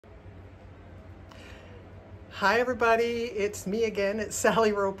Hi everybody, it's me again. It's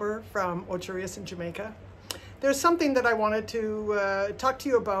Sally Roper from Ocherius in Jamaica. There's something that I wanted to talk to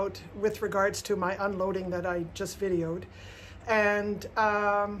you about with regards to my unloading that I just videoed. And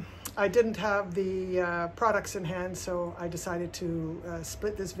I didn't have the products in hand, so I decided to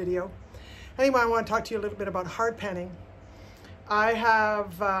split this video. Anyway, I want to talk to you a little bit about hard panning. I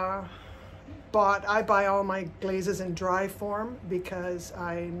have I buy all my glazes in dry form because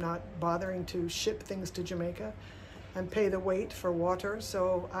I'm not bothering to ship things to Jamaica and pay the weight for water,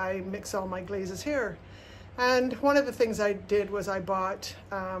 so I mix all my glazes here. And one of the things I did was I bought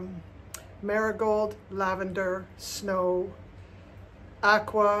marigold, lavender, snow,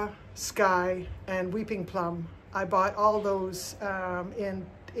 aqua, sky, and weeping plum. I bought all those in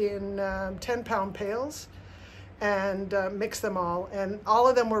 10-pound pails and mixed them all, and all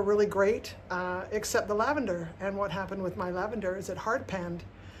of them were really great except the lavender. And what happened with my lavender is it hard panned,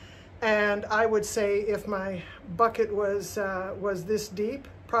 and I would say if my bucket was this deep,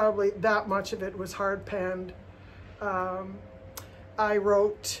 probably that much of it was hard panned. I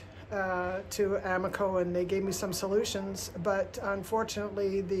wrote to Amaco and they gave me some solutions, but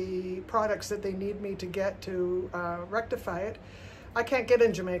unfortunately the products that they need me to get to rectify it, I can't get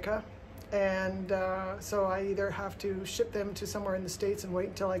in Jamaica. And so I either have to ship them to somewhere in the States and wait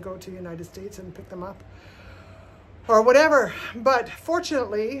until I go to the United States and pick them up or whatever. But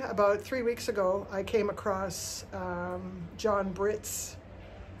fortunately, about 3 weeks ago, I came across John Britt's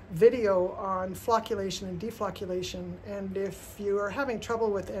video on flocculation and deflocculation. And if you are having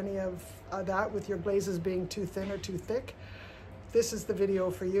trouble with any of that, with your glazes being too thin or too thick, this is the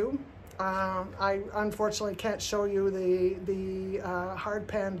video for you. I unfortunately can't show you the hard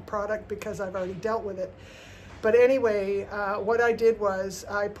panned product because I've already dealt with it. But anyway, what I did was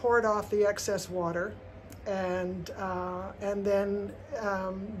I poured off the excess water, and then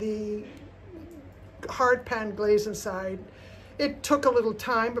the hard pan glaze inside. It took a little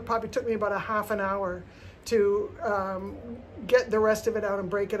time, but probably took me about a half an hour to get the rest of it out and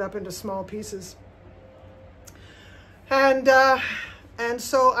break it up into small pieces. And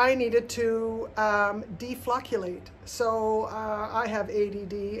so I needed to deflocculate. So I have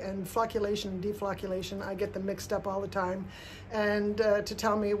ADD, and flocculation and deflocculation, I get them mixed up all the time. And to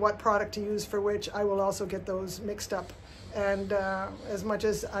tell me what product to use for which, I will also get those mixed up. And as much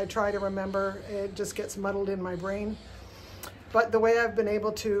as I try to remember, it just gets muddled in my brain. But the way I've been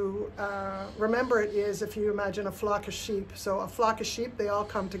able to remember it is if you imagine a flock of sheep. So a flock of sheep, they all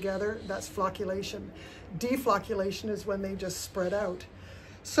come together, that's flocculation. Deflocculation is when they just spread out.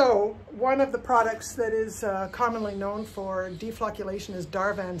 So one of the products that is commonly known for deflocculation is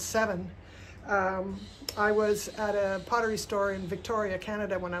Darvan 7. I was at a pottery store in Victoria,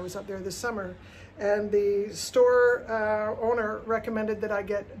 Canada when I was up there this summer, and the store owner recommended that I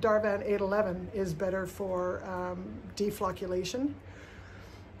get Darvan 811 is better for deflocculation.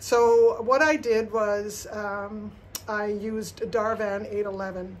 So what I did was I used Darvan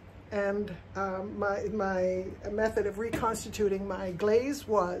 811, and my method of reconstituting my glaze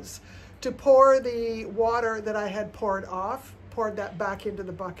was to pour the water that I had poured off, poured that back into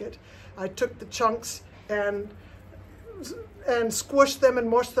the bucket. I took the chunks and squished them and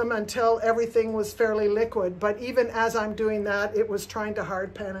mushed them until everything was fairly liquid. But even as I'm doing that, it was trying to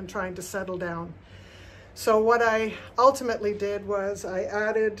hard pan and trying to settle down. So what I ultimately did was I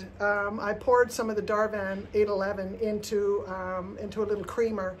added, I poured some of the Darvan 811 into a little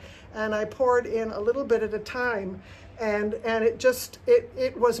creamer, and I poured in a little bit at a time, and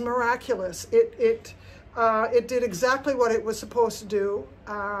it was miraculous. It did exactly what it was supposed to do.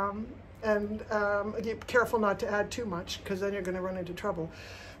 Be careful not to add too much, because then you're going to run into trouble.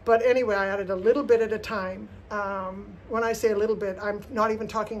 But anyway, I added a little bit at a time. When I say a little bit, I'm not even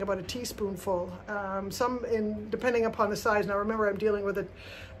talking about a teaspoonful. Depending upon the size. Now remember, I'm dealing with a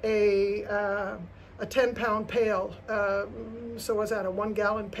 10-pound pail. So was that a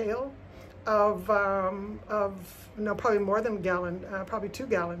 1-gallon pail of no, probably more than a gallon, probably 2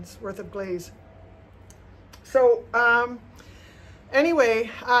 gallons worth of glaze. So anyway,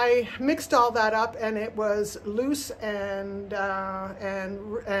 I mixed all that up, and it was loose and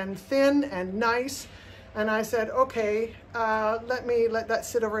thin and nice. And I said, okay, let that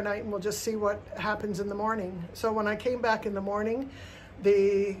sit overnight, and we'll just see what happens in the morning. So when I came back in the morning,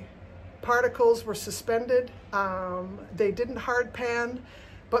 the particles were suspended. They didn't hard pan,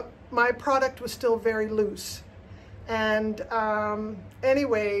 but my product was still very loose. And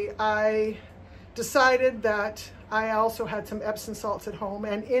anyway, I decided that I also had some Epsom salts at home,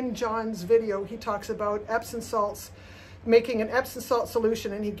 and in John's video he talks about Epsom salts, making an Epsom salt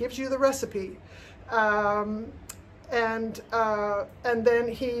solution, and he gives you the recipe. And then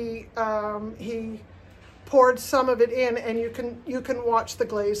he poured some of it in, and you can watch the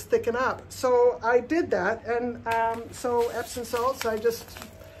glaze thicken up. So I did that, and so Epsom salts, I just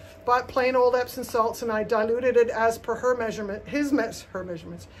bought plain old Epsom salts, and I diluted it as per her measurement, his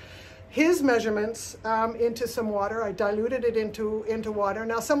measurements into some water. I diluted it into water.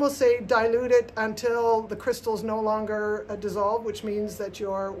 Now some will say dilute it until the crystals no longer dissolve, which means that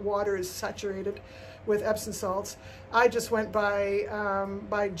your water is saturated with Epsom salts. I just went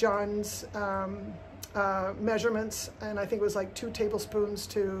by John's measurements, and I think it was like 2 tablespoons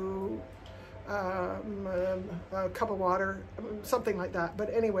to a cup of water, something like that.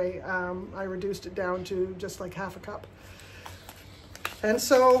 But anyway, I reduced it down to just like half a cup. And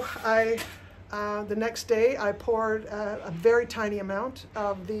so the next day I poured a very tiny amount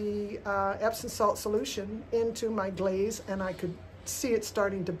of the Epsom salt solution into my glaze, and I could see it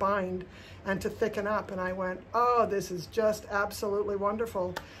starting to bind and to thicken up. And I went, oh, this is just absolutely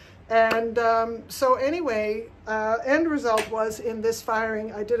wonderful. And so anyway, end result was, in this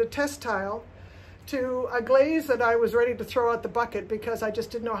firing, I did a test tile to a glaze that I was ready to throw out the bucket because I just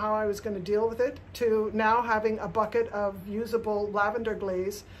didn't know how I was going to deal with it, to now having a bucket of usable lavender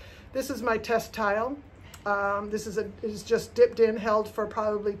glaze. This is my test tile. This is just dipped in, held for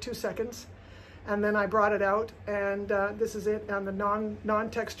probably 2 seconds, and then I brought it out, and this is it on the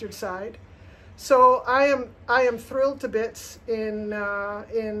non-textured side. So I am thrilled to bits in the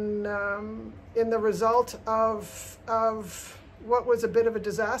result of what was a bit of a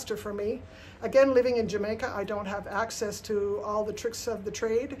disaster for me. Again, living in Jamaica, I don't have access to all the tricks of the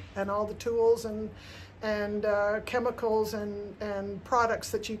trade and all the tools and chemicals and products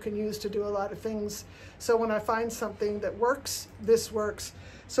that you can use to do a lot of things. So when I find something that works, this works.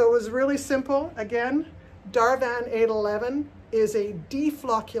 So it was really simple. Again, Darvan 811 is a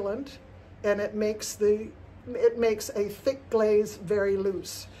deflocculant, and it makes a thick glaze very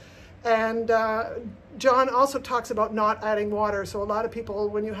loose. And John also talks about not adding water. So a lot of people,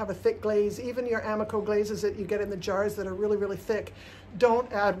 when you have a thick glaze, even your Amaco glazes that you get in the jars that are really, really thick,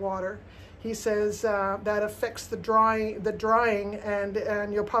 don't add water. He says that affects the drying,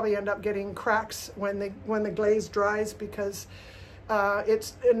 and you'll probably end up getting cracks when the glaze dries, because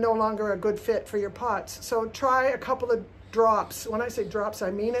it's no longer a good fit for your pots. So try a couple of drops. When I say drops,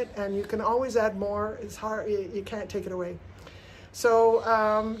 I mean it, and you can always add more. It's hard, you can't take it away. So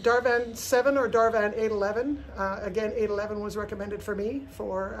Darvan 7 or Darvan 811, again 811 was recommended for me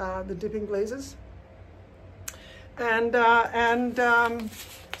for the dipping glazes. And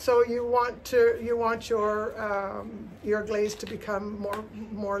so you want your glaze to become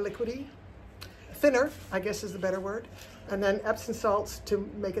more liquidy, thinner, I guess is the better word. And then Epsom salts to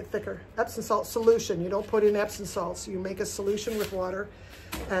make it thicker. Epsom salt solution. You don't put in Epsom salts. You make a solution with water,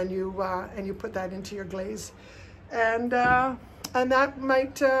 and you put that into your glaze, and that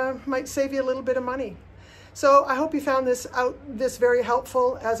might save you a little bit of money. So I hope you found this very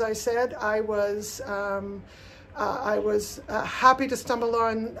helpful. As I said, I was happy to stumble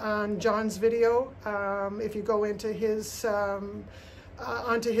on John's video. If you go into his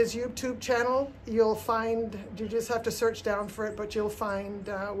onto his YouTube channel, you'll find, you just have to search down for it, but you'll find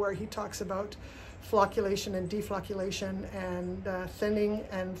where he talks about flocculation and deflocculation, and thinning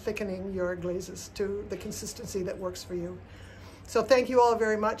and thickening your glazes to the consistency that works for you. So thank you all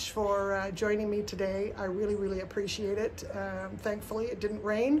very much for joining me today. I really, really appreciate it. Thankfully, it didn't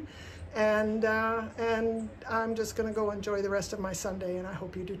rain, and I'm just going to go enjoy the rest of my Sunday, and I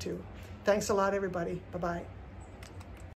hope you do too. Thanks a lot, everybody. Bye-bye.